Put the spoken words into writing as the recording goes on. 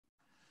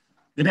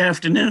Good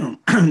afternoon.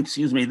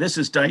 Excuse me. This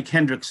is Dyke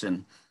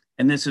Hendrickson,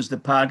 and this is the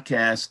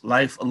podcast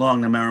Life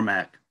Along the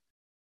Merrimack.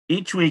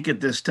 Each week at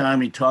this time,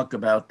 we talk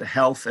about the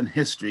health and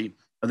history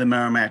of the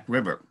Merrimack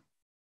River.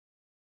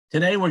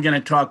 Today, we're going to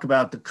talk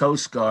about the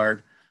Coast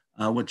Guard,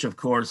 which, of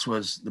course,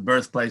 was the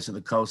birthplace of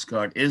the Coast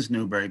Guard, is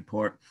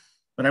Newburyport.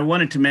 But I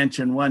wanted to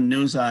mention one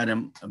news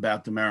item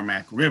about the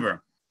Merrimack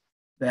River,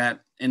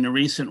 that in the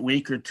recent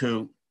week or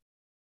two,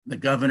 the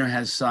governor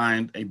has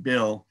signed a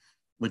bill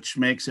which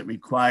makes it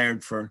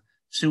required for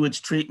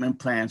sewage treatment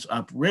plants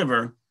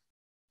upriver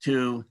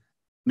to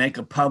make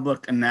a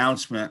public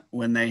announcement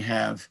when they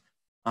have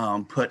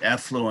put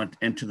effluent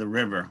into the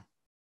river.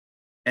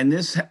 And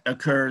this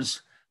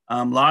occurs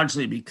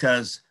largely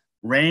because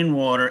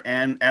rainwater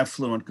and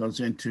effluent goes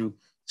into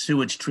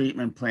sewage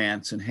treatment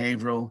plants in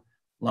Haverhill,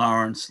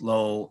 Lawrence,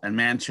 Lowell, and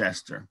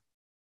Manchester.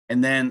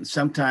 And then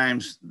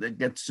sometimes there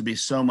gets to be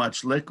so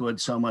much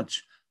liquid, so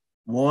much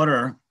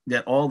water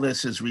that all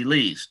this is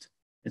released.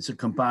 It's a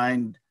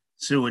combined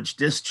sewage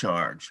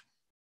discharge.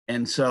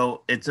 And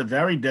so it's a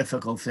very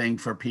difficult thing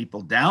for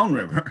people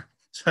downriver,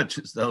 such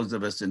as those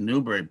of us in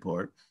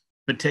Newburyport,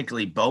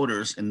 particularly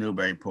boaters in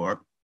Newburyport.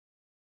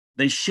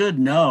 They should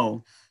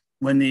know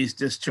when these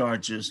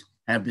discharges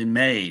have been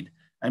made.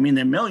 I mean,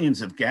 there are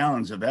millions of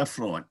gallons of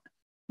effluent.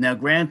 Now,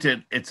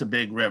 granted, it's a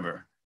big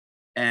river,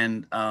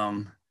 and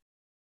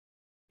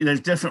there's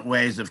different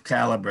ways of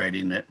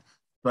calibrating it,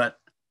 but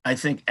I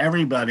think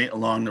everybody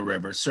along the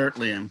river,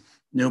 certainly in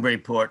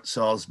Newburyport,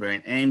 Salisbury,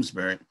 and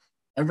Amesbury,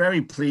 are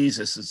very pleased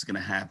this is going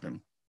to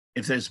happen.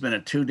 If there's been a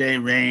 2-day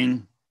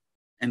rain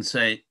and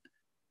say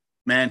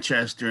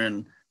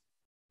Manchester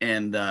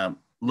and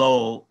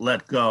Lowell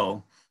let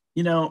go,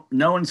 no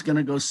one's going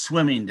to go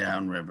swimming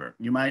downriver.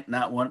 You might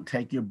not want to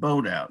take your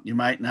boat out. You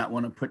might not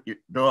want to put your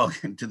dog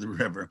into the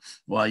river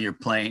while you're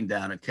playing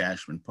down at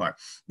Cashman Park.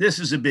 This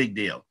is a big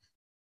deal.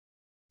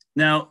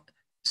 Now,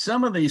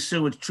 some of these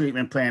sewage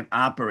treatment plant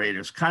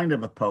operators kind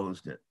of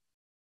opposed it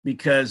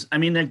because,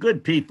 they're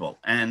good people.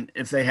 And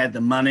if they had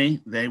the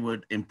money, they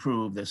would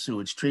improve the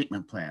sewage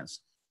treatment plants.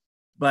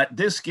 But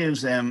this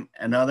gives them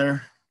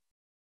another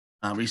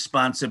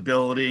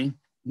responsibility.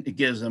 It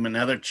gives them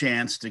another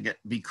chance to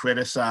be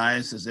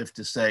criticized, as if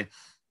to say,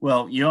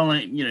 well,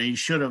 you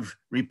should have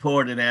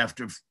reported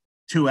after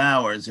 2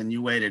 hours and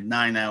you waited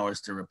 9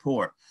 hours to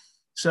report.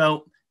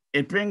 So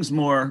it brings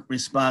more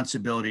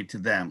responsibility to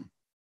them,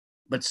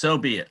 but so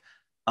be it.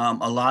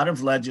 A lot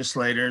of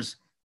legislators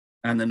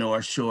on the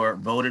North Shore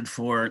voted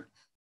for it,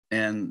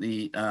 and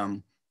the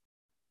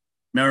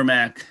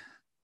Merrimack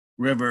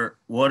River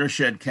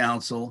Watershed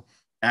Council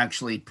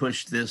actually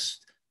pushed this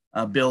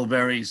bill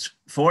very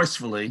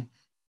forcefully.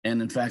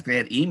 And in fact, they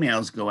had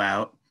emails go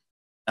out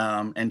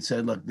and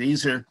said, look,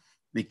 these are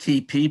the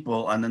key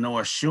people on the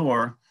North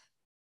Shore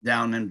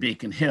down in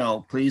Beacon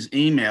Hill. Please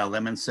email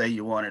them and say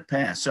you want it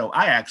passed. So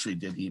I actually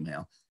did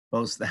email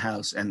both the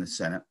House and the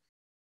Senate.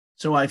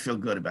 So I feel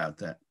good about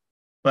that.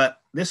 But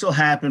this will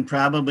happen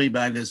probably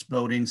by this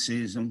boating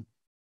season.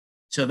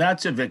 So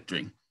that's a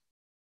victory.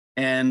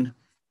 And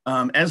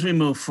as we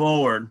move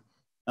forward,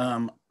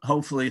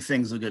 hopefully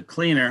things will get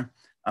cleaner.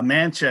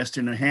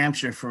 Manchester, New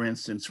Hampshire, for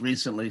instance,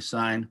 recently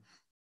signed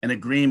an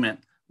agreement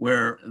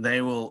where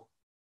they will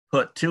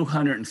put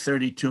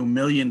 $232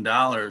 million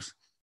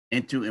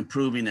into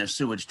improving their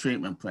sewage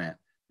treatment plant.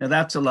 Now,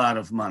 that's a lot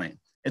of money.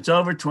 It's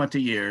over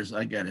 20 years,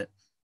 I get it,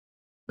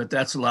 but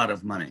that's a lot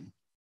of money.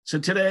 So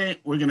today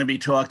we're going to be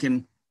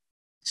talking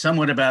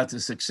somewhat about the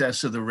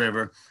success of the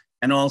river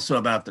and also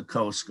about the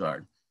Coast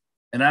Guard.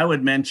 And I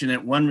would mention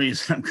that one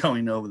reason I'm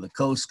going over the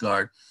Coast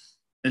Guard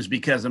is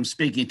because I'm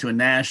speaking to a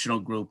national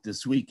group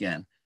this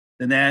weekend,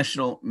 the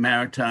National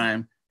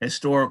Maritime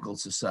Historical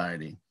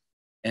Society.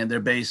 And they're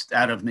based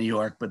out of New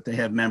York, but they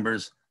have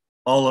members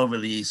all over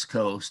the East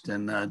Coast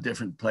and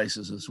different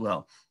places as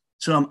well.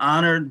 So I'm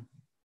honored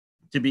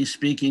to be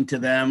speaking to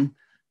them.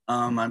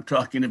 I'm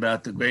talking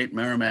about the Great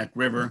Merrimack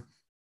River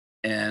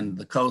and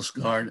the Coast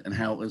Guard and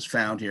how it was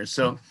found here.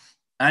 So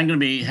I'm going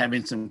to be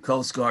having some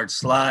Coast Guard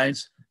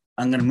slides.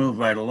 I'm going to move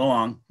right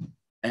along.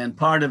 And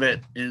part of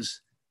it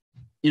is,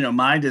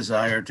 my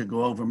desire to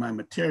go over my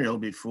material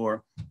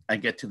before I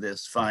get to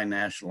this fine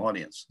national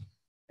audience.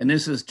 And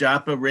this is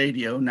Joppa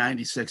Radio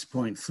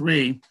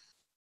 96.3.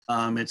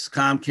 It's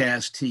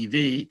Comcast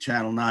TV,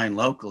 Channel 9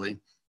 locally.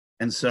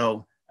 And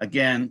so,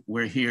 again,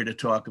 we're here to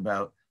talk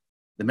about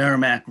the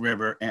Merrimack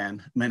River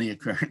and many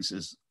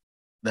occurrences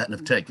that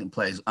have taken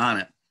place on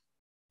it.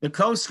 The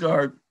Coast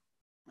Guard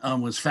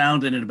was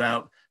founded in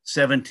about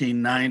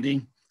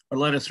 1790, or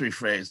let us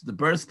rephrase, the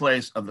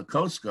birthplace of the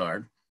Coast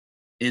Guard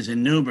is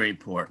in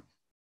Newburyport.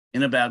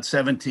 In about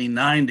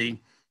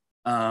 1790,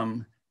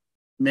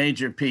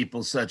 major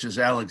people such as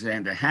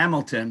Alexander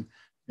Hamilton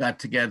got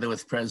together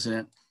with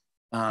President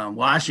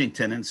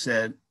Washington and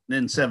said,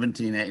 in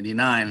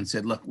 1789, and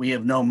said, look, we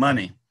have no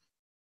money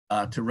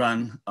to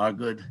run our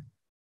good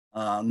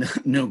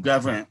new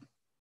government.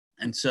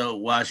 And so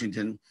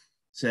Washington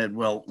said,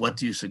 well, what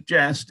do you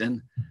suggest?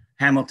 And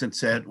Hamilton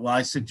said, well,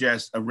 I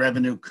suggest a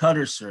revenue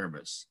cutter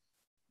service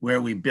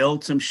where we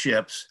build some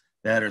ships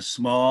that are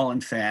small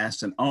and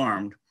fast and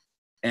armed.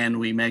 And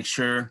we make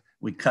sure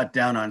we cut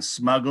down on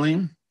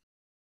smuggling,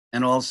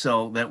 and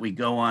also that we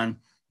go on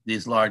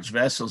these large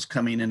vessels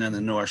coming in on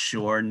the North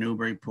Shore,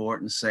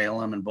 Newburyport and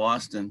Salem and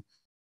Boston,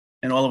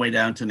 and all the way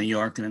down to New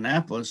York and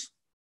Annapolis,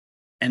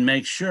 and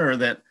make sure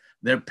that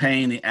they're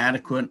paying the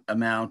adequate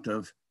amount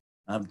of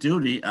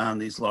duty on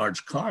these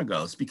large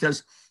cargoes,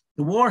 because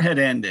the war had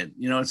ended.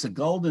 You know, it's a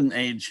golden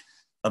age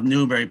of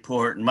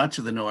Newburyport and much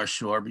of the North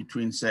Shore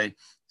between, say,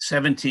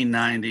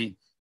 1790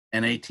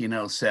 and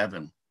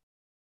 1807.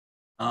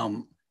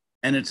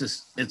 And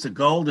it's a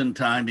golden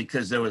time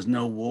because there was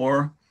no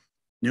war.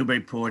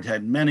 Newburyport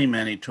had many,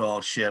 many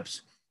tall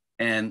ships,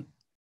 and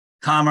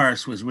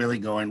commerce was really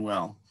going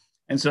well.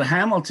 And so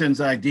Hamilton's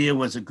idea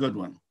was a good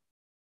one.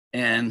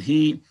 And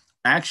he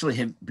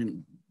actually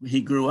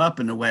he grew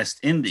up in the West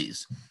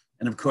Indies.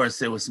 And of course,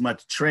 there was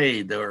much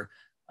trade. There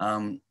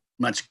were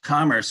much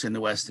commerce in the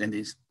West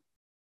Indies.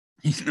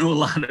 He knew a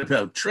lot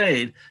about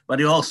trade, but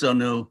he also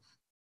knew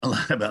a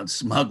lot about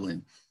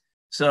smuggling.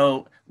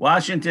 So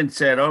Washington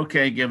said,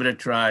 okay, give it a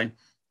try.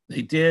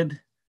 They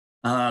did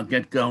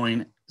get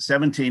going.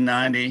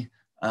 1790,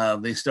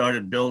 they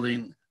started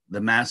building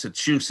the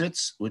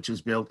Massachusetts, which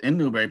was built in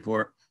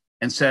Newburyport.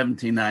 In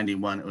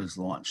 1791, it was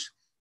launched.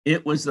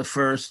 It was the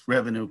first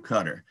revenue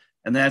cutter.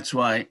 And that's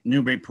why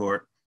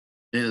Newburyport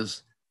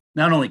is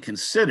not only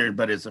considered,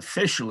 but is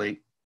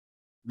officially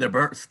the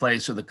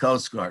birthplace of the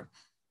Coast Guard.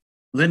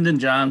 Lyndon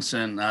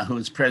Johnson, who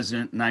was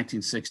president in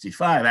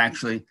 1965,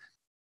 actually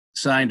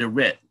signed a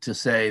writ to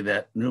say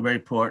that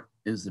Newburyport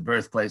is the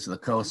birthplace of the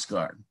Coast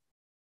Guard.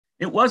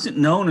 It wasn't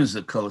known as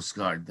the Coast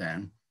Guard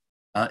then.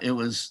 It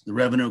was the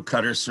Revenue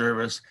Cutter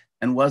Service,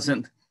 and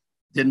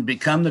didn't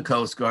become the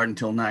Coast Guard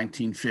until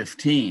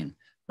 1915.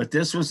 But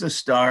this was the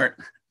start.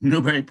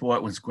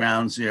 Newburyport was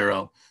ground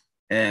zero,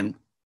 and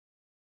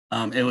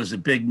it was a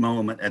big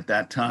moment at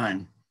that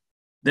time.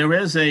 There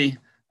is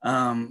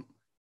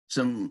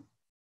some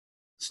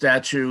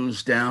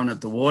statues down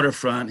at the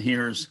waterfront.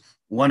 Here's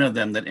one of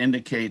them that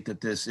indicate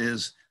that this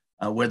is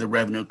where the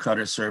Revenue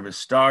Cutter Service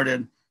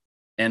started.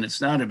 And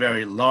it's not a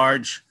very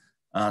large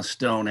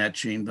stone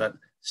etching, but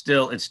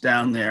still it's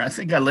down there. I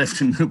think I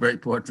lived in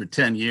Newburyport for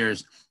 10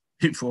 years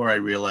before I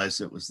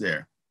realized it was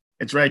there.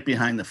 It's right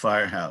behind the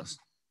firehouse.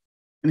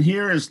 And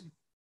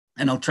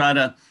and I'll try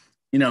to,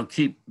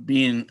 keep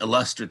being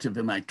illustrative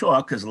in my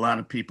talk because a lot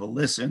of people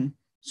listen.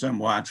 Some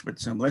watch, but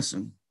some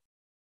listen.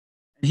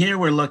 And here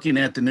we're looking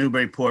at the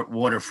Newburyport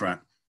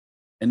waterfront.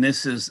 And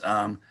this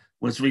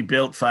was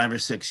rebuilt 5 or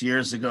 6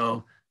 years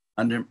ago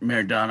under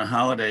Mayor Donna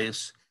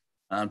Holliday's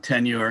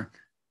tenure.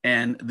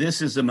 And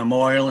this is a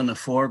memorial in the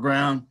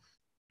foreground.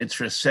 It's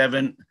for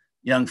 7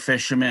 young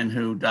fishermen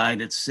who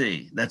died at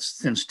sea. That's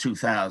since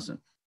 2000.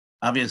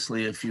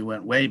 Obviously, if you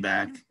went way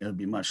back, it would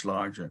be much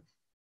larger.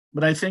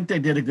 But I think they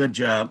did a good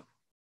job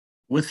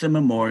with the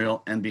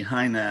memorial, and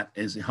behind that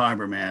is the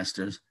Harbor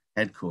Master's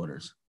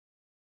headquarters.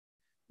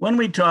 When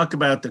we talk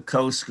about the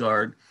Coast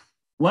Guard,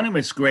 one of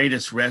its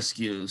greatest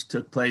rescues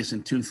took place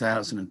in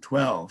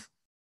 2012.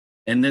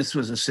 And this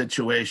was a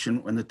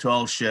situation when the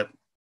tall ship,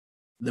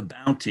 the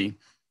Bounty,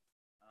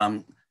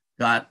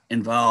 got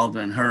involved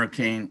in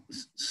Hurricane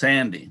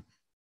Sandy.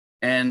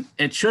 And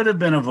it should have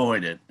been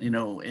avoided.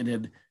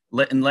 In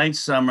late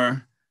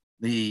summer,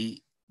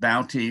 the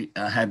Bounty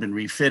had been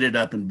refitted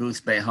up in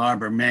Booth Bay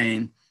Harbor,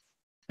 Maine,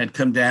 had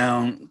come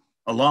down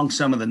along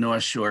some of the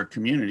North Shore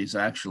communities,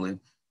 actually,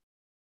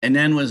 and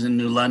then was in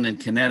New London,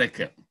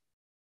 Connecticut,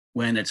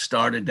 when it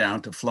started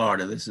down to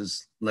Florida. This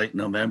is late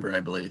November,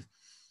 I believe.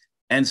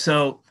 And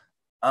so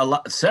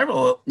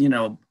several,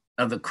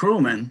 of the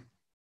crewmen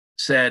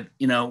said,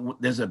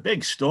 there's a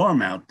big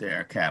storm out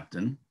there,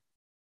 Captain.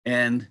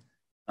 And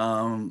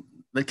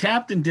the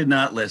captain did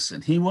not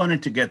listen. He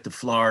wanted to get to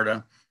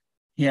Florida.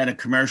 He had a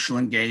commercial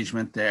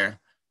engagement there,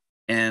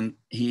 and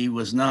he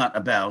was not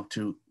about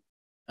to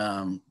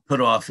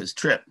put off his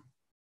trip.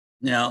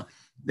 Now,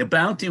 the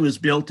Bounty was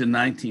built in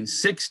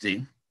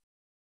 1960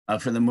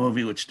 for the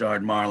movie which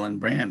starred Marlon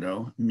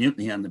Brando,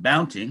 Mutiny on the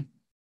Bounty,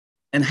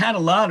 and had a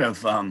lot of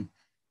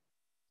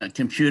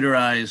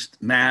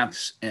computerized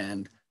maps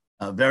and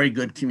a very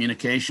good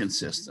communication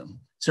system.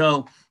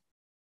 So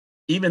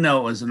even though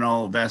it was an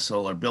old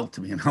vessel or built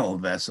to be an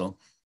old vessel,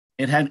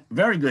 it had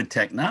very good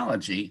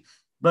technology,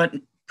 but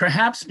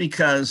perhaps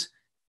because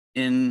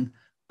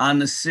on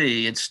the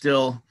sea, it's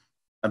still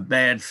a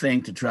bad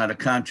thing to try to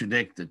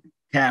contradict the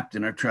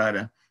captain or try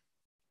to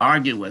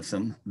argue with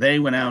them. They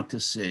went out to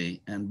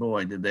sea, and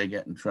boy, did they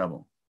get in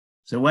trouble.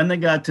 So when they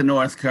got to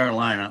North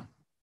Carolina,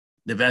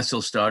 the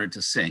vessel started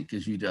to sink,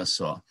 as you just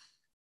saw.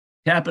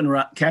 Captain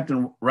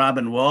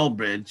Robin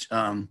Walbridge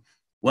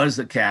was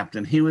the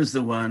captain. He was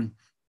the one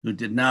who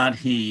did not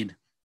heed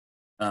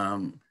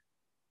the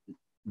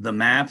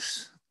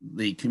maps,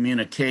 the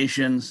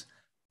communications.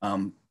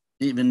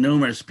 Even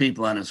numerous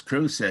people on his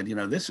crew said,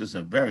 this was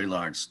a very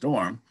large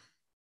storm.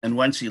 And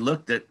once he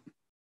looked at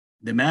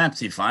the maps,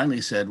 he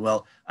finally said,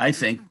 well, I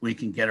think we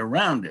can get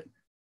around it.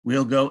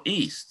 We'll go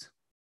east.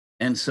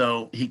 And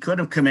so he could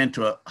have come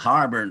into a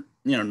harbor,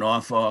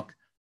 Norfolk,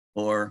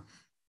 or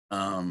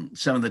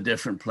some of the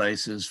different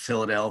places,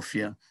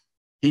 Philadelphia.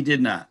 He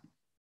did not.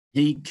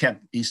 He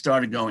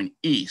started going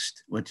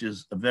east, which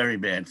is a very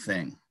bad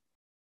thing.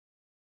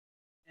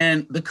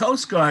 And the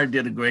Coast Guard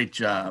did a great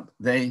job.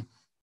 They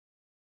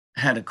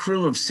had a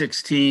crew of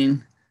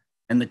 16,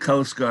 and the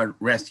Coast Guard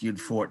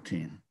rescued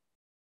 14.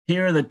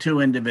 Here are the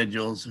two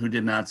individuals who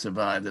did not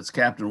survive. That's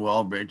Captain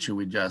Walbridge, who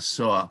we just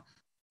saw,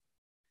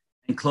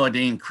 and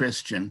Claudine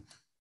Christian,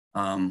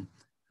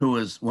 who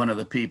was one of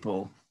the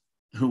people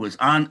who was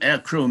on a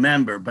crew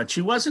member, but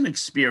she wasn't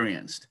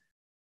experienced.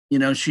 You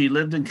know, she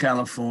lived in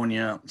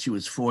California. She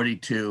was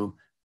 42.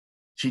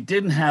 She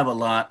didn't have a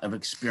lot of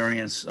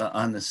experience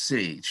on the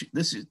sea.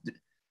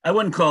 I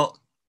wouldn't call,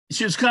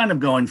 she was kind of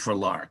going for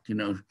lark, you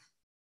know,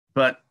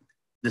 but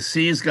the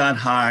seas got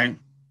high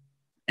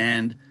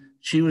and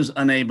she was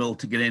unable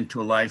to get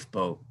into a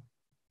lifeboat.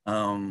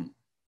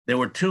 There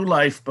were 2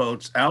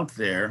 lifeboats out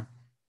there,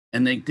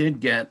 and they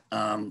did get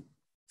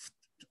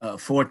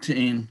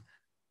 14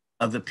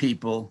 of the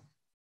people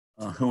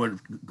who had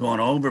gone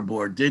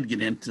overboard did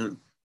get into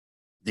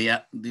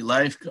the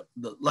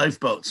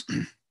lifeboats.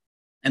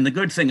 And the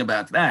good thing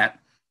about that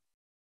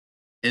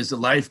is the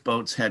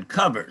lifeboats had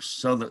covers,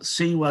 so the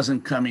sea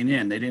wasn't coming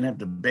in. They didn't have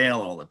to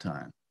bail all the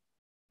time.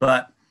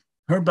 But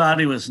her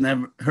body was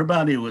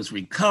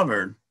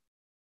recovered,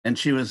 and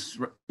she was,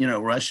 you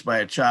know, rushed by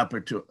a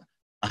chopper to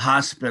a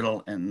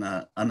hospital on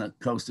the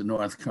coast of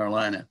North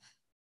Carolina.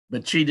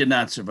 But she did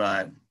not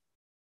survive,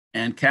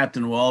 and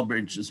Captain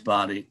Walbridge's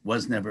body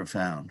was never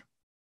found.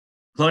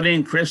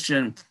 Claudine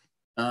Christian,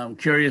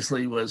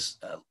 curiously, was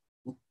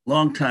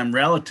longtime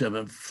relative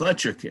of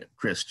Fletcher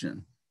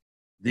Christian,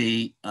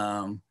 the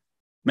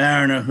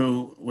mariner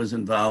who was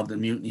involved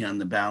in mutiny on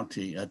the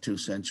Bounty 2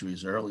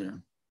 centuries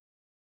earlier.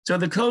 So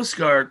the Coast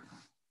Guard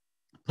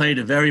played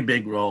a very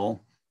big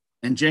role,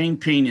 and Jane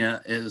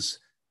Pena is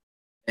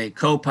a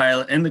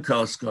co-pilot in the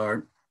Coast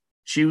Guard.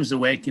 She was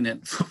awakened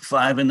at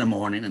 5 in the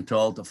morning and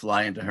told to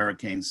fly into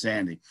Hurricane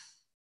Sandy.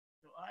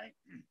 So I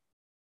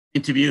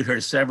interviewed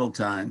her several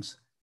times.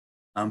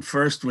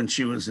 First when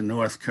she was in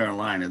North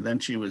Carolina, then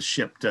she was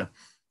shipped to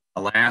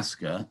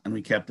Alaska, and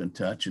we kept in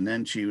touch, and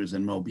then she was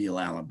in Mobile,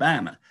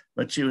 Alabama.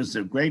 But she was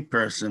a great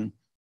person,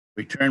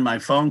 returned my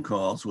phone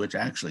calls, which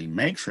actually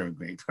makes her a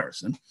great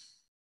person.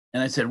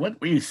 And I said,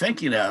 what were you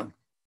thinking of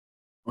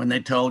when they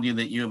told you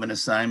that you have an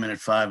assignment at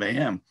 5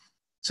 a.m.?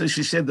 So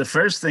she said, the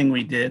first thing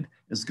we did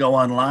is go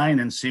online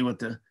and see what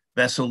the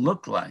vessel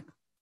looked like.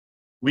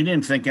 We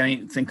didn't think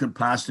anything could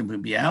possibly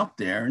be out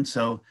there. And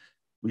so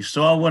we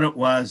saw what it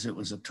was. It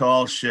was a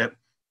tall ship,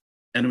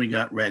 and we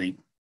got ready.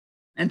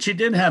 And she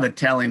did have a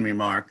telling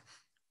remark.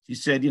 She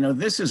said, you know,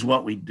 this is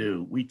what we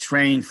do. We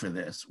train for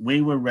this.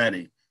 We were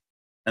ready.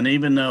 And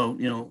even though,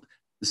 you know,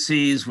 the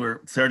seas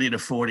were 30 to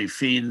 40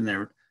 feet and there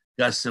were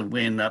gusts of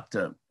wind up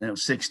to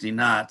 60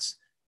 knots,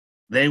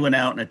 they went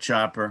out in a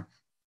chopper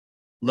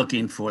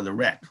looking for the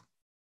wreck.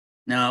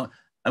 Now,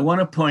 I want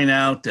to point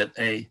out that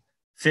a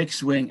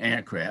fixed wing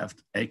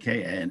aircraft,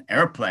 AKA an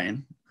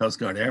airplane, Coast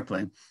Guard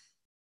airplane,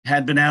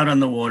 had been out on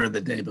the water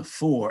the day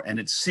before and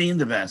had seen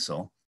the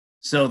vessel.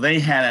 So they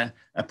had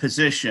a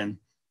position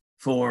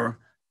to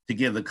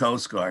give the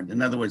Coast Guard.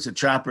 In other words, the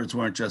choppers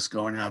weren't just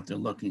going out there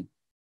looking.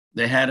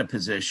 They had a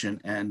position,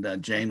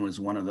 and Jane was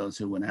one of those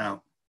who went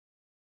out.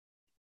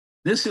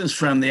 This is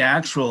from the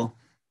actual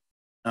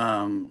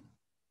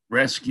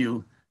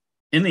rescue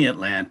in the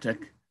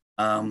Atlantic.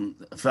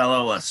 A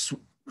fellow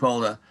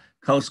called a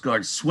Coast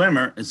Guard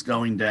swimmer is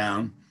going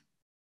down.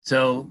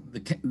 So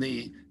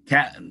the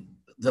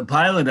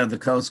pilot of the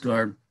Coast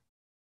Guard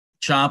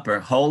chopper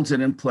holds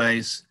it in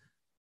place.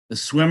 The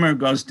swimmer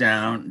goes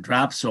down,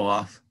 drops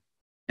off,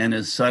 and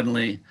is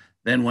suddenly,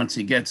 then once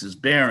he gets his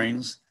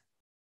bearings,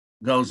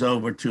 goes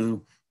over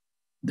to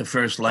the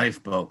first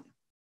lifeboat.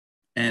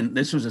 And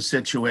this was a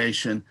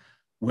situation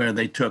where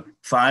they took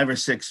 5 or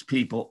 6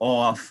 people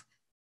off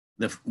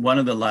one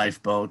of the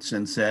lifeboats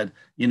and said,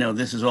 you know,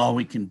 this is all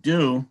we can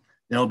do.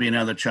 There'll be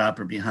another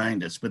chopper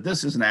behind us. But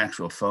this is an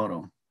actual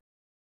photo.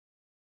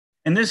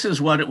 And this is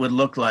what it would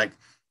look like,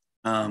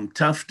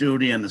 tough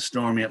duty in the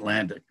stormy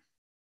Atlantic.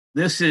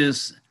 This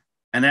is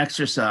an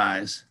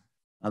exercise.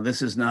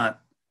 This is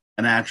not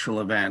an actual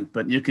event,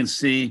 but you can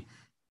see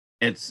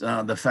it's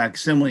the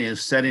facsimile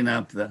is setting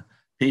up the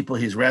people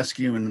he's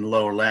rescuing in the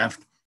lower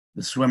left.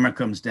 The swimmer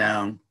comes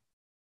down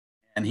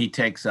and he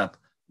takes up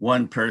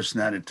one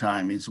person at a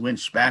time. He's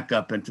winched back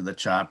up into the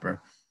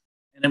chopper.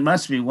 And it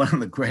must be one of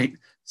the great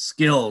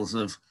skills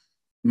of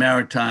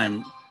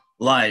maritime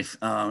life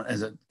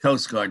as a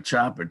Coast Guard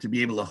chopper to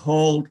be able to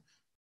hold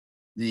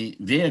the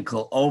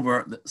vehicle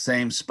over the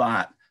same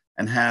spot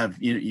and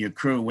have your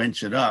crew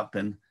winch it up.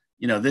 And,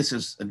 you know, this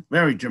is a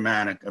very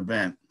dramatic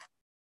event.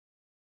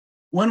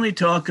 When we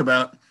talk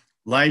about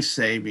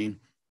life-saving,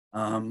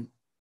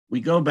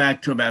 we go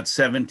back to about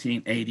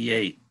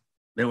 1788.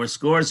 There were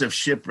scores of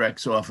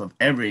shipwrecks off of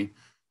every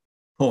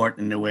port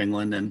in New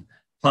England, and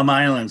Plum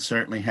Island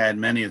certainly had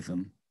many of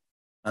them.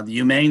 The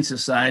Humane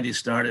Society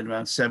started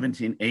around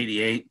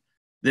 1788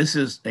 This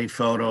is a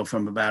photo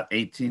from about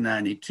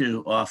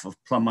 1892 off of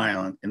Plum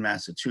Island in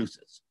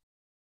Massachusetts.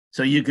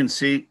 So you can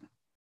see,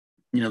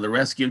 the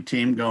rescue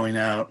team going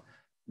out,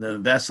 the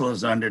vessel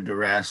is under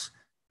duress,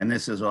 and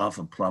this is off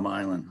of Plum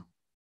Island.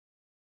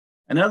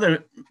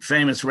 Another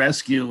famous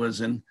rescue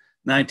was in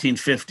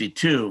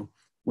 1952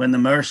 when the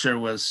Mercer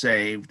was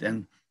saved,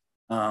 and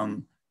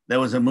there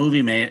was a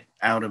movie made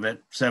out of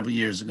it several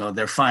years ago,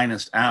 Their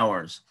Finest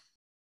Hours.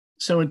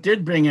 So it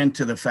did bring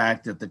into the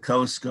fact that the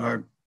Coast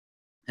Guard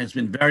has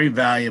been very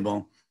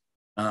valuable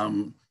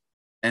and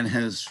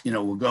has,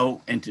 will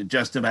go into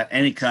just about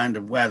any kind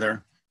of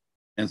weather.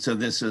 And so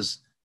this is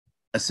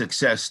a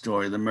success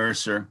story, the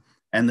Mercer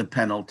and the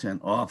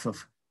Pendleton off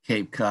of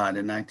Cape Cod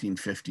in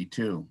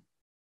 1952.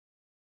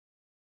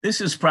 This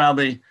is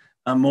probably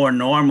more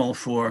normal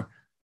for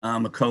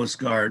a Coast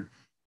Guard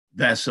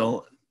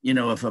vessel.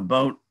 If a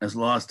boat has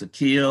lost a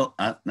keel,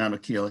 not a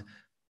keel,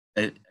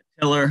 a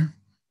tiller,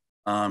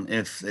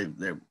 if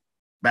their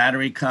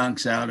battery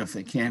conks out, if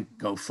they can't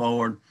go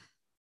forward,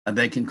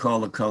 they can call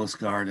the Coast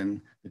Guard,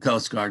 and the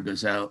Coast Guard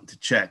goes out to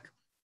check.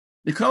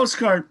 The Coast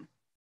Guard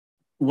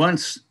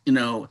once,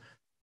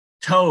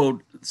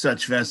 towed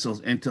such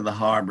vessels into the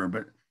harbor,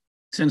 but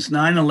since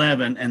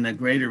 9/11 and the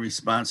greater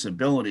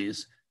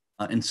responsibilities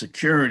in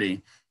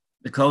security,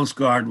 the Coast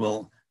Guard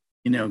will,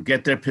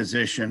 get their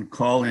position,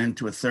 call in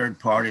to a third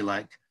party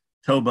like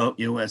Towboat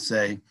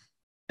USA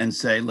and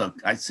say,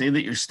 look, I see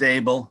that you're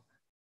stable,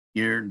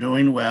 you're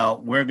doing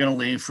well, we're going to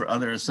leave for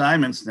other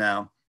assignments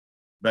now,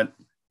 but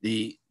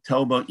the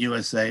Towboat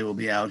USA will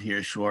be out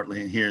here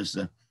shortly, and here's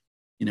the,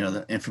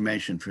 the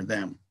information for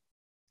them.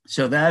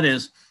 So that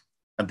is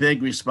a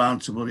big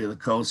responsibility of the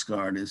Coast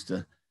Guard, is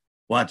to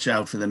watch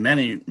out for the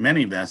many,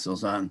 many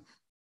vessels on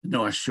the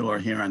North Shore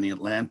here on the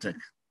Atlantic.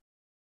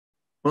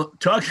 Well,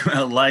 talking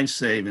about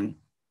life-saving,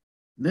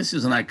 this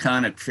is an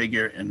iconic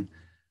figure in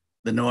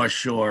the North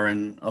Shore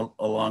and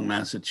along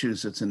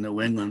Massachusetts and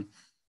New England.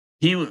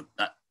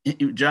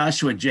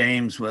 Joshua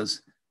James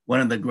was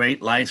one of the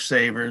great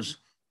lifesavers.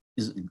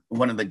 He's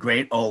one of the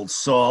great old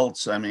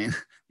salts. I mean,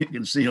 you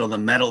can see all the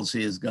medals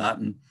he has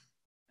gotten.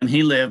 And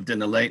he lived in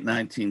the late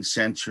 19th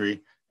century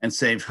and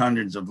saved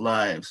hundreds of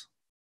lives.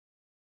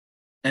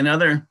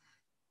 Another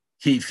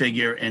key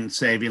figure in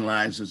saving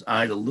lives was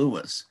Ida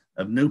Lewis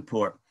of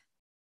Newport.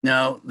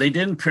 Now, they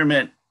didn't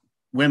permit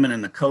women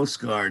in the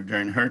Coast Guard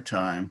during her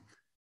time,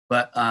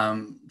 but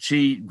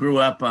she grew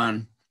up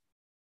on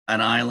an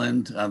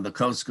island. The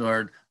Coast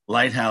Guard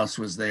lighthouse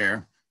was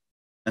there.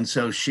 And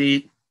so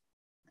she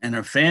and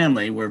her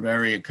family were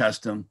very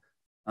accustomed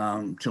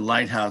to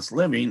lighthouse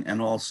living,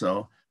 and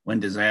also when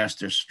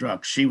disaster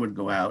struck, she would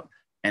go out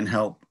and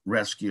help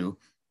rescue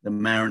the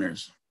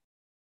mariners.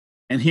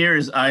 And here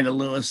is Ida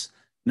Lewis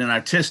in an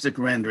artistic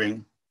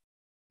rendering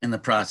in the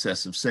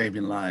process of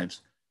saving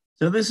lives.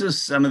 So this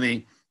is some of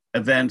the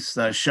events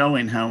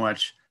showing how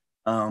much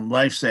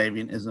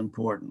life-saving is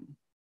important.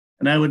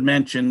 And I would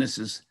mention this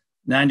is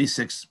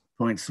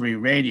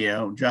 96.3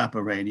 radio,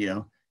 Joppa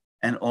radio,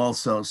 and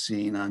also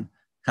seen on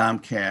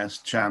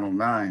Comcast Channel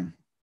 9.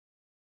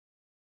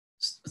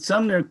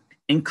 Sumner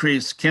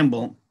Increase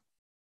Kimball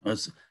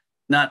was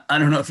not, I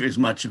don't know if he was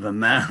much of a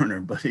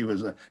mariner, but he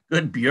was a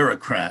good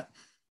bureaucrat.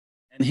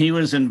 And he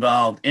was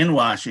involved in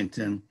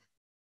Washington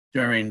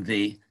during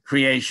the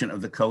creation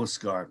of the Coast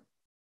Guard.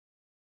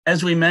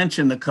 As we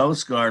mentioned, the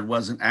Coast Guard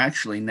wasn't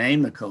actually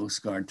named the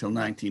Coast Guard till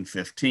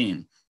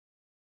 1915.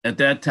 At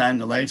that time,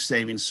 the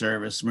Life-Saving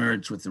Service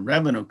merged with the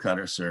Revenue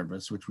Cutter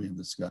Service, which we have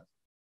discussed,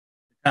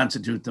 to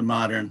constitute the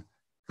modern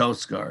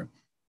Coast Guard.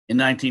 In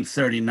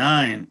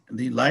 1939,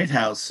 the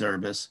Lighthouse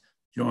Service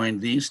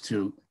joined these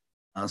two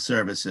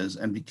services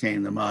and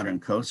became the modern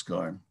Coast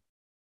Guard.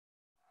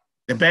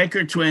 The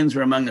Baker twins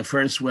were among the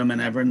first women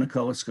ever in the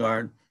Coast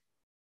Guard.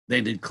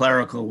 They did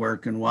clerical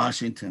work in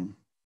Washington.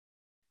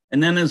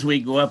 And then as we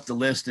go up the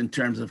list in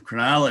terms of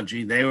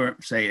chronology, they were,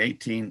 say,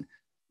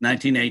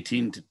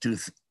 1918 to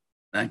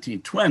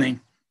 1920.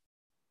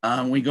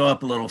 We go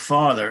up a little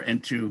farther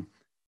into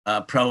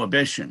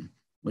Prohibition,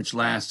 which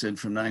lasted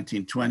from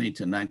 1920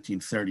 to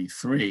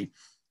 1933.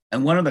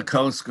 And one of the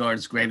Coast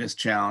Guard's greatest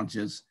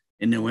challenges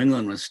in New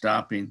England was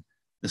stopping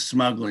the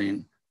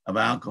smuggling of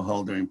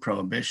alcohol during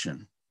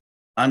Prohibition.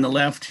 On the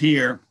left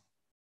here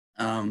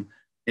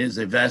is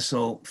a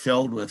vessel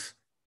filled with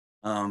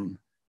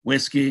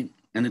whiskey,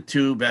 and the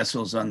two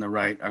vessels on the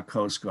right are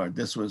Coast Guard.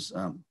 This was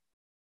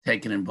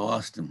taken in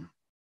Boston.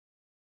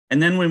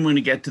 And then when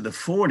we get to the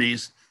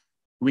 40s,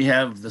 we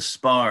have the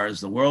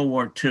spars. The World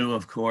War II,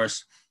 of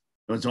course,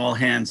 it was all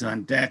hands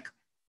on deck.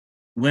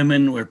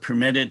 Women were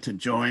permitted to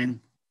join.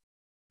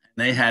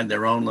 They had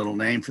their own little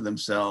name for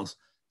themselves,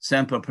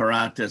 Semper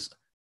Paratus,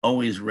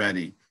 always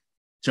ready.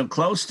 So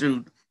close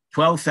to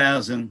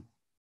 12,000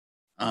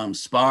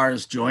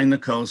 spars joined the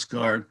Coast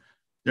Guard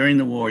during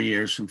the war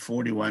years from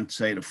 41,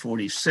 say, to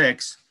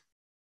 46.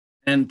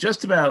 And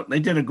just about, they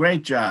did a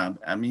great job.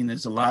 I mean,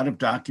 there's a lot of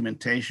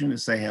documentation to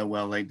say how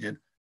well they did,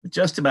 but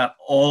just about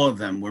all of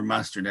them were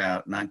mustered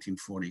out in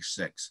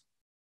 1946.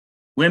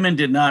 Women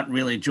did not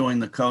really join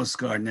the Coast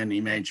Guard in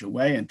any major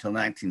way until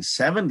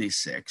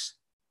 1976,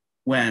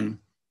 when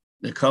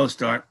the Coast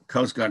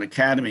Guard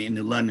Academy in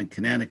New London,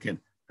 Connecticut,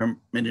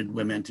 permitted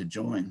women to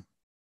join.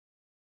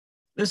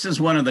 This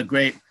is one of the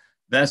great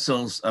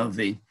vessels of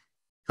the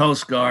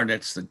Coast Guard.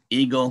 It's the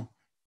Eagle.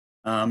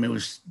 It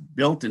was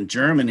built in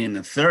Germany in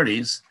the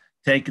 30s,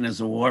 taken as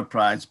a war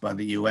prize by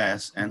the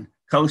US, and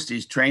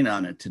coasties train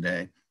on it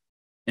today.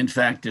 In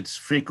fact, it's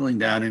frequently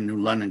down in New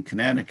London,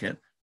 Connecticut,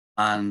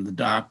 on the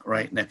dock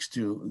right next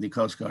to the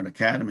Coast Guard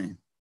Academy.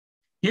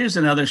 Here's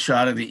another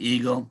shot of the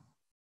Eagle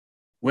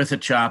with a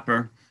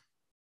chopper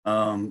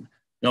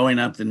going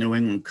up the New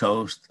England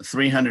coast, a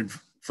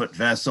 300-foot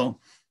vessel.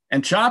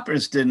 And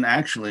choppers didn't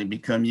actually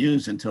become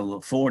used until the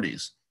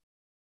 40s.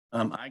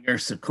 Igor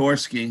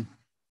Sikorsky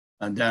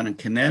down in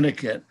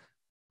Connecticut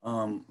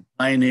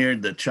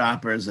pioneered the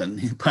choppers, and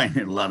he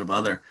pioneered a lot of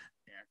other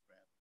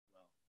aircraft as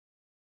well.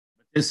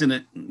 But isn't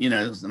it,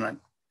 is an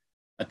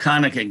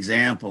iconic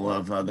example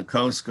of the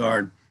Coast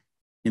Guard,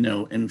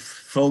 in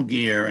full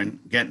gear and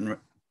getting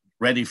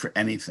ready for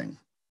anything.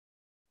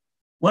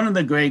 One of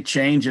the great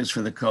changes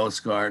for the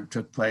Coast Guard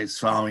took place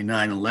following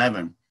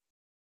 9/11.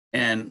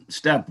 And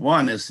step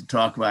one is to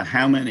talk about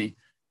how many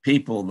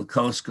people the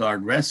Coast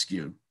Guard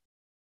rescued.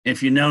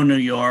 If you know New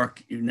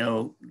York, you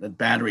know that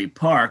Battery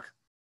Park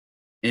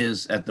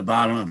is at the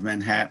bottom of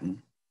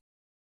Manhattan.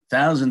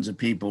 Thousands of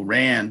people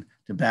ran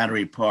to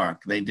Battery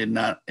Park.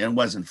 It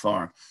wasn't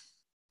far.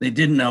 They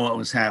didn't know what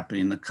was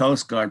happening. The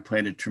Coast Guard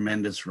played a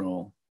tremendous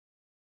role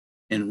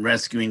in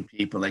rescuing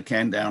people. They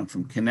came down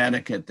from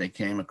Connecticut. They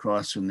came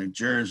across from New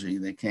Jersey.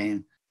 They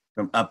came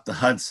from up the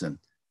Hudson.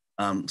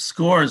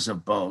 Scores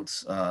of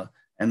boats,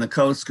 and the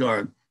Coast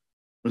Guard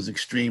was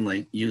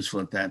extremely useful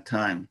at that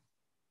time.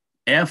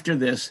 After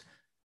this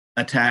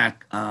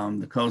attack,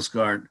 the Coast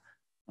Guard,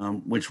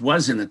 which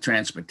was in the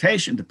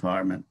Transportation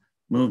Department,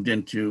 moved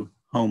into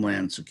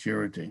Homeland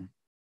Security.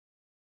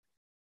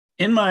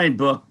 In my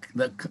book,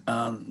 the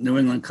New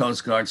England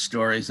Coast Guard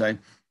Stories, I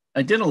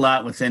did a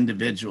lot with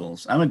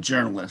individuals. I'm a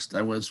journalist.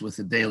 I was with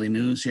the Daily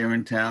News here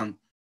in town.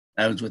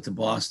 I was with the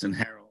Boston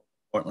Herald,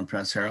 Portland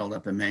Press Herald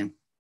up in Maine.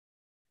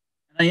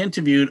 I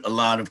interviewed a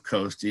lot of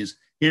coasties.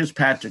 Here's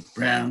Patrick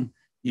Brown.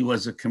 He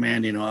was a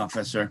commanding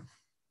officer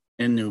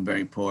in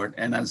Newburyport.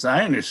 And as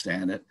I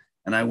understand it,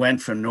 and I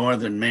went from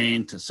northern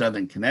Maine to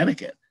southern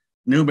Connecticut,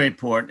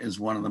 Newburyport is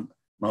one of the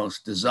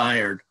most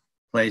desired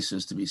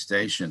places to be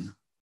stationed.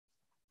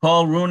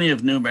 Paul Rooney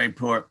of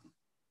Newburyport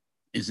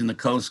is in the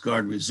Coast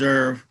Guard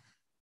Reserve.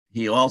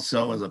 He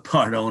also is a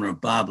part owner of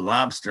Bob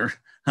Lobster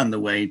on the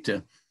way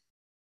to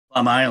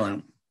Plum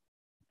Island.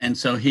 And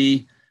so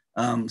he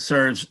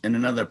serves in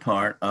another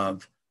part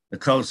of the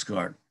Coast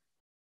Guard.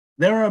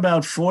 There are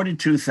about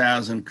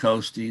 42,000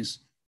 coasties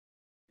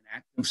in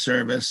active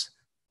service.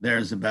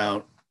 There's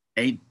about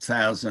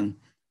 8,000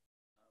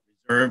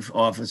 reserve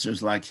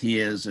officers like he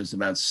is. There's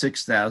about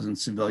 6,000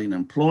 civilian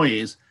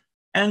employees,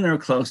 and there are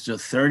close to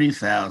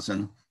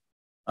 30,000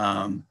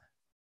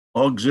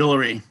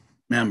 auxiliary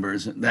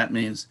members. That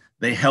means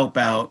they help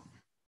out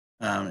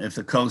if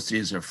the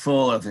coasties are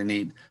full, if they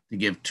need to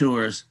give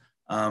tours.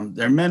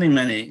 There are many,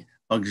 many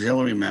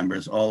auxiliary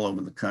members all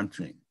over the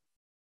country.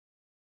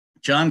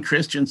 John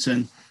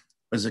Christensen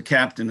was a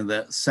captain of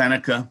the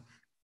Seneca,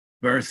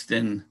 berthed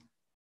in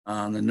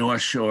the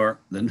North Shore,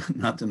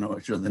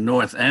 the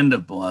north end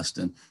of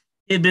Boston.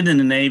 He had been in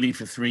the Navy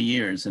for 3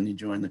 years, and he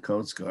joined the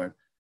Coast Guard,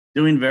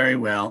 doing very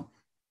well.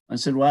 I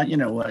said, why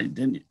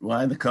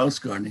the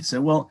Coast Guard? And he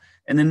said, well,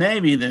 in the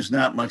Navy, there's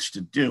not much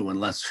to do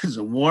unless there's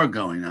a war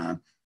going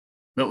on.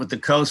 But with the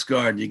Coast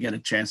Guard, you get a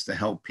chance to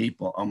help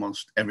people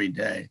almost every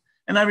day.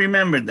 And I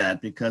remembered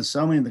that because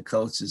so many of the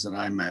coasties that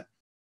I met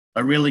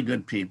are really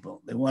good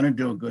people. They want to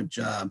do a good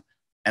job,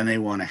 and they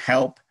want to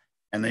help,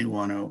 and they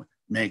want to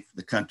make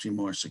the country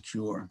more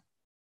secure.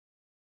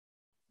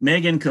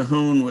 Megan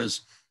Cahoon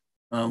was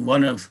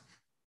one of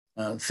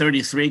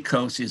 33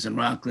 coasties in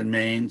Rockland,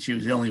 Maine. She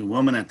was the only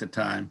woman at the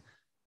time.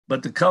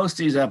 But the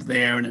coasties up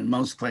there and in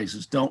most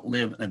places don't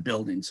live in a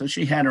building. So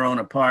she had her own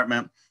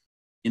apartment.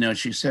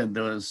 She said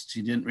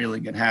she didn't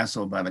really get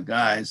hassled by the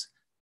guys.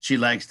 She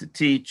likes to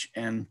teach.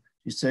 And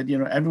she said,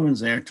 everyone's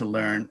there to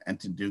learn and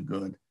to do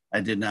good. I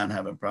did not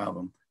have a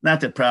problem.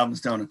 Not that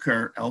problems don't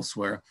occur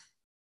elsewhere,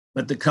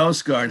 but the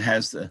Coast Guard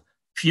has the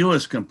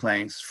fewest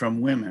complaints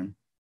from women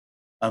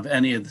of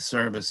any of the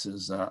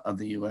services of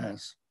the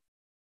U.S.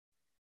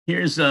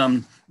 Here's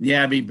the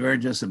Abbey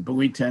Burgess, a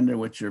buoy tender,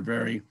 which are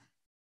very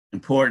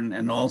important.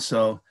 And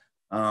also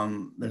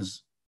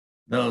there's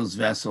those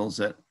vessels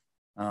that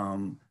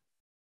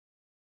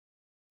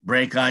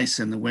break ice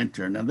in the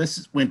winter. Now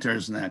winter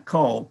isn't that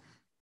cold,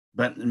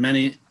 but in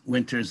many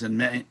winters in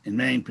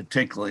Maine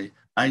particularly,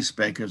 ice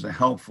breakers are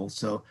helpful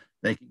so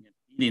they can get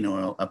heating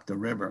oil up the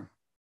river.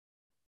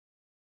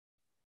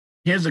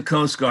 Here's a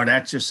Coast Guard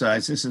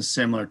exercise. This is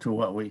similar to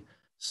what we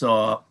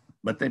saw,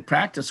 but they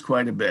practice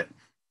quite a bit.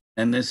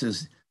 And this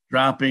is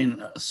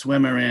dropping a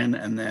swimmer in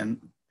and then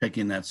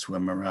picking that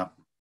swimmer up.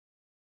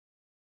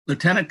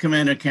 Lieutenant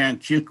Commander Karen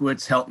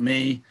Chukowitz helped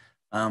me.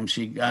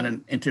 She got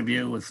an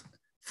interview with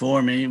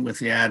for me with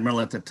the Admiral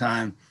at the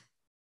time.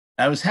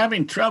 I was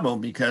having trouble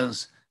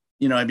because,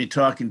 I'd be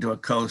talking to a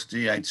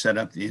coastie, I'd set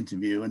up the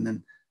interview, and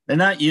then they're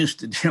not used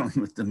to dealing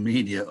with the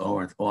media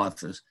or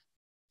authors.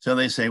 So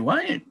they say,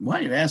 why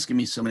are you asking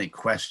me so many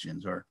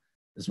questions? Or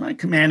does my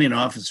commanding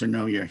officer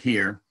know you're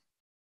here?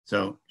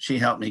 So she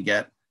helped me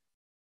get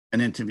an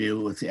interview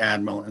with the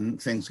Admiral,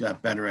 and things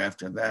got better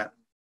after that.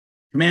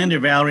 Commander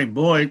Valerie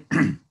Boyd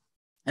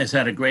has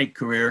had a great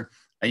career.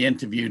 I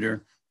interviewed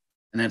her.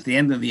 And at the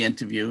end of the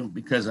interview,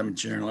 because I'm a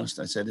journalist,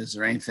 I said, is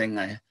there anything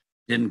I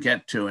didn't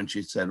get to? And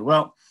she said,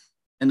 well,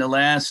 in the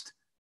last,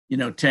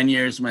 10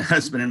 years, my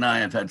husband and I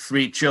have had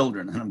 3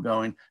 children, and I'm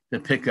going to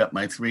pick up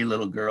my 3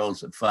 little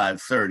girls at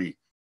 5:30.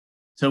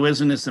 So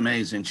isn't this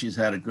amazing? She's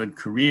had a good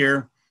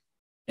career,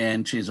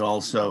 and she's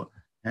also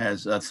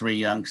has 3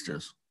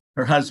 youngsters.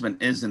 Her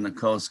husband is in the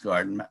Coast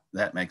Guard, and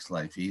that makes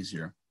life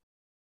easier.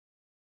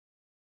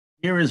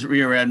 Here is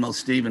Rear Admiral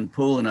Stephen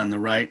Poulin on the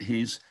right.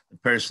 He's the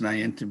person I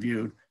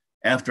interviewed.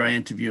 After I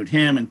interviewed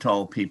him and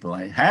told people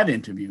I had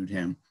interviewed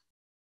him,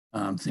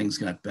 things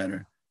got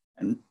better.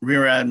 And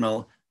Rear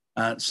Admiral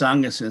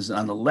Sangas is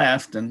on the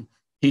left, and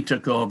he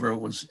took over,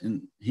 was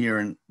here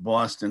in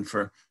Boston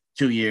for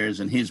 2 years,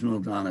 and he's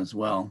moved on as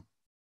well.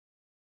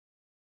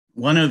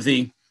 One of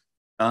the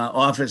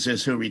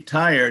officers who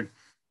retired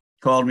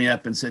called me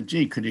up and said,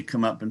 gee, could you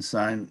come up and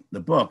sign the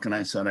book? And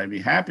I said, I'd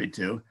be happy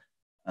to.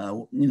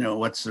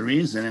 What's the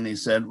reason? And he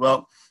said,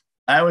 well,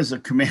 I was a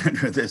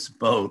commander of this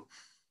boat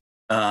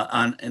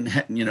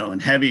in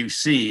heavy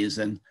seas,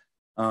 and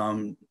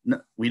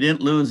we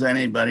didn't lose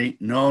anybody.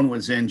 No one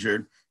was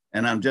injured,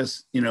 and I'm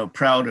just,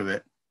 proud of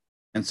it.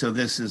 And so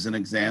this is an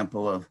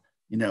example of,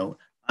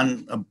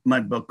 on my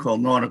book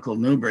called Nautical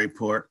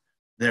Newburyport,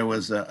 there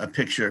was a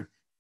picture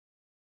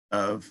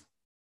of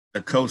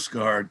the Coast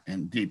Guard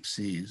and deep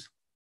seas.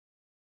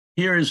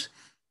 Here's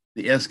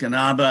the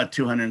Escanaba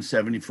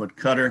 270-foot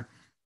cutter.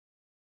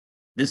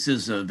 This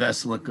is a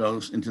vessel that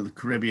goes into the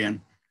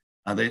Caribbean.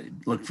 They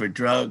look for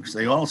drugs.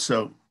 They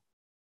also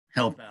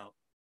help out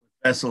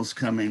with vessels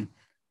coming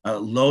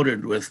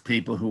loaded with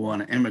people who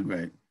want to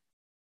immigrate.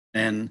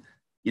 And,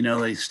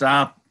 they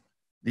stop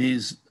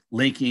these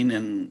leaking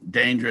and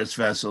dangerous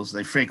vessels.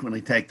 They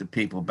frequently take the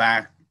people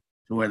back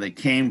to where they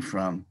came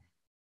from.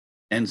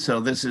 And so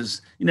this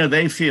is,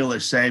 they feel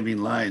they're saving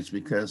lives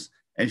because,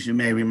 as you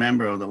may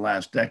remember, over the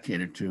last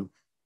decade or two,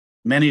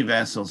 many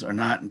vessels are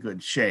not in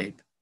good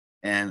shape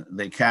and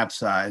they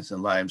capsize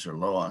and lives are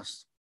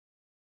lost.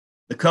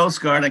 The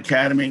Coast Guard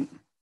Academy,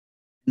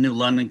 New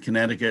London,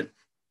 Connecticut,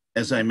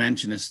 as I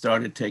mentioned, it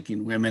started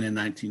taking women in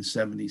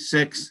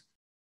 1976.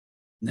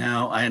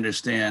 Now I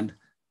understand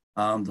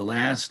the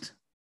last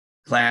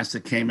class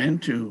that came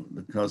into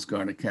the Coast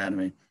Guard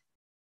Academy,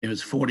 it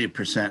was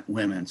 40%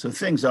 women. So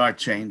things are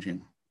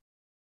changing.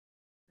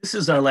 This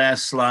is our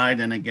last slide.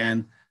 And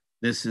again,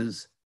 this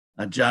is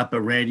Joppa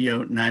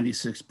Radio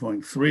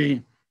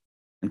 96.3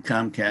 and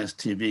Comcast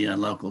TV on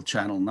local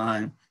channel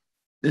 9.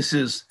 This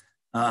is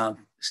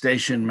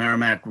station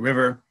Merrimack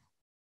River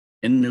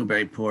in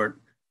Newburyport.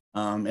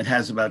 It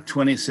has about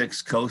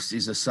 26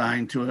 coasties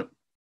assigned to it.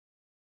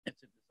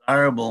 It's a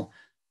desirable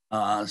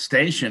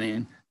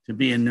stationing to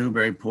be in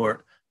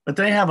Newburyport, but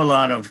they have a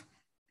lot of,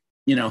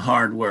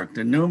 hard work.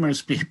 There are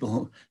numerous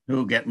people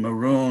who get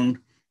marooned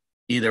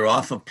either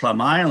off of Plum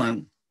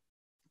Island,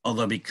 or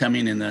they'll be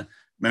coming in the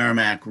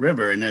Merrimack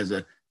River, and there's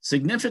a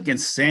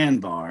significant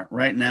sandbar.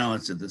 Right now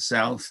it's at the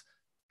south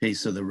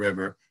piece of the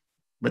river,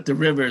 but the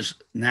river's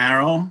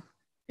narrow,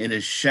 it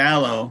is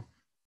shallow,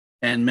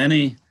 and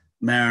many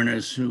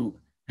mariners who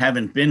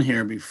haven't been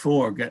here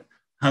before get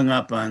hung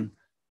up on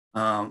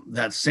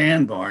that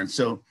sandbar. And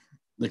so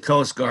the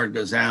Coast Guard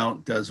goes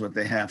out, does what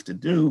they have to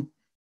do.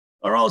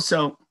 Or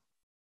also,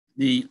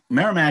 the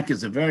Merrimack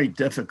is a very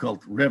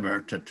difficult river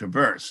to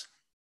traverse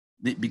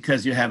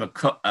because you have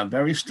a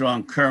very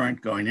strong current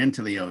going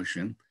into the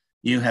ocean.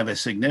 You have a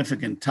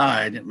significant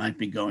tide. It might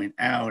be going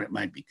out, it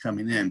might be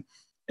coming in.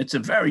 It's a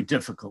very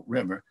difficult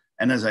river.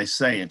 And as I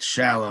say, it's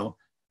shallow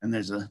and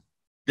there's a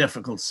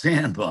difficult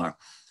sandbar.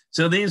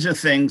 So these are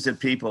things that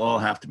people all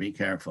have to be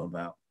careful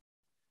about.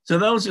 So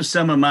those are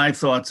some of my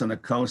thoughts on the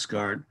Coast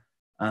Guard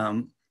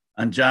on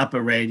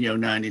Joppa Radio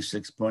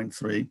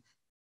 96.3.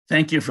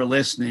 Thank you for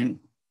listening.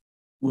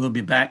 We'll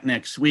be back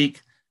next week.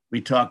 We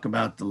talk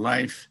about the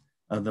life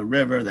of the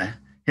river, the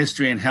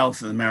history and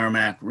health of the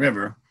Merrimack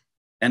River.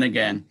 And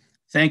again,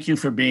 thank you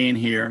for being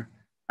here.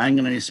 I'm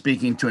going to be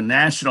speaking to a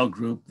national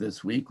group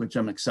this week, which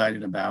I'm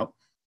excited about.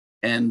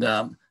 And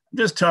I'm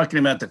just talking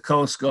about the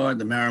Coast Guard,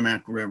 the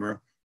Merrimack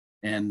River,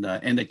 and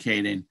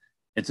indicating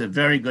it's a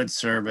very good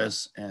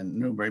service, and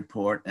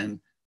Newburyport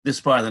and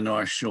this part of the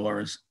North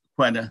Shore is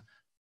quite a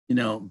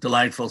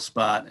delightful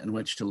spot in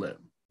which to live.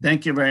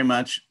 Thank you very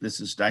much. This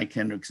is Dyke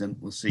Hendrickson.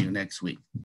 We'll see you next week.